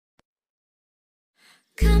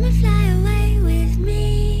Come and fly away with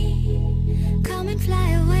me. Come and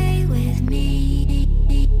fly away with me.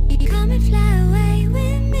 Come and fly away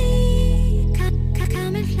with me.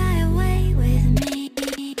 Come and fly away with me.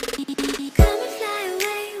 Come and fly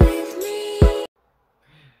away with me.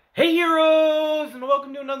 Hey heroes, and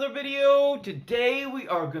welcome to another video. Today we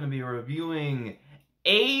are going to be reviewing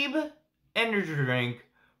ABE Energy Drink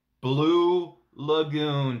Blue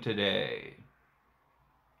Lagoon today.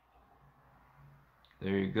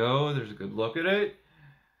 There you go, there's a good look at it.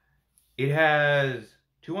 It has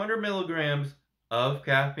 200 milligrams of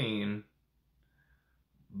caffeine,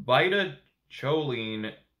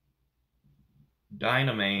 beta-choline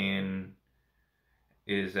dynamine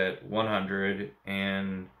is at 100,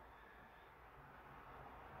 and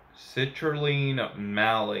citrulline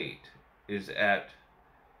malate is at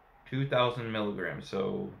 2,000 milligrams,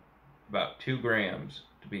 so about 2 grams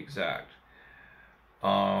to be exact.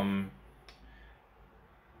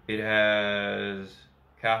 It has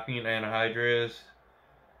caffeine anhydrous,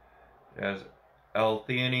 it has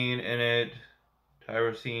L-theanine in it,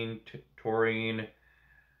 tyrosine, taurine,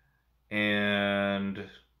 and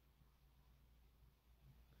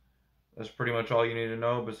that's pretty much all you need to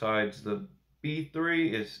know. Besides, the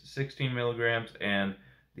B3 is 16 milligrams and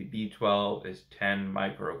the B12 is 10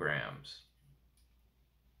 micrograms.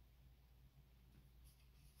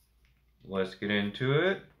 Let's get into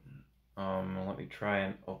it. Let me try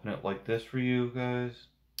and open it like this for you guys.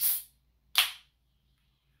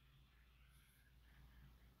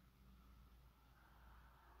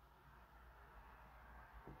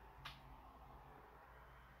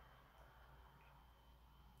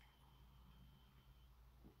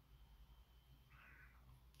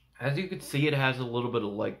 As you can see, it has a little bit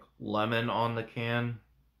of like lemon on the can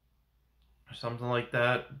or something like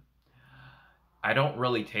that. I don't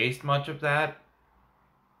really taste much of that.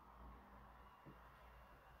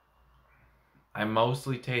 I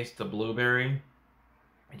mostly taste the blueberry.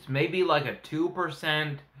 It's maybe like a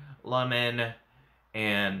 2% lemon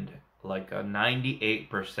and like a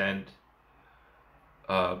 98%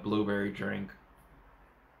 blueberry drink.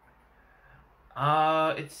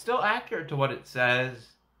 It's still accurate to what it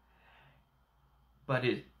says, but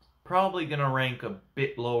it's probably gonna rank a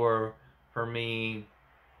bit lower for me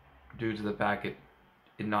due to the fact it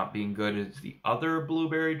not being good as the other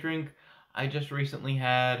blueberry drink I just recently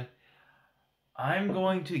had. I'm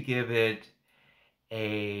going to give it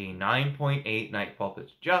a 9.8 Nightfall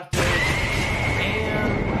It's Justice.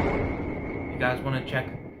 And if you guys want to check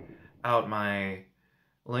out my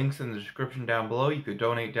links in the description down below, you could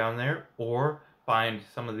donate down there or find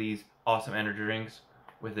some of these awesome energy drinks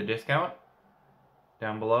with a discount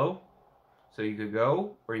down below, so you could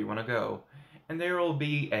go where you want to go. And there will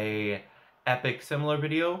be a epic similar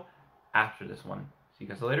video after this one. See you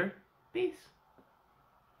guys later. Peace.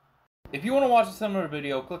 If you want to watch a similar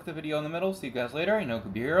video, click the video in the middle. See you guys later. I know it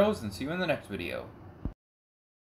could be heroes, and see you in the next video.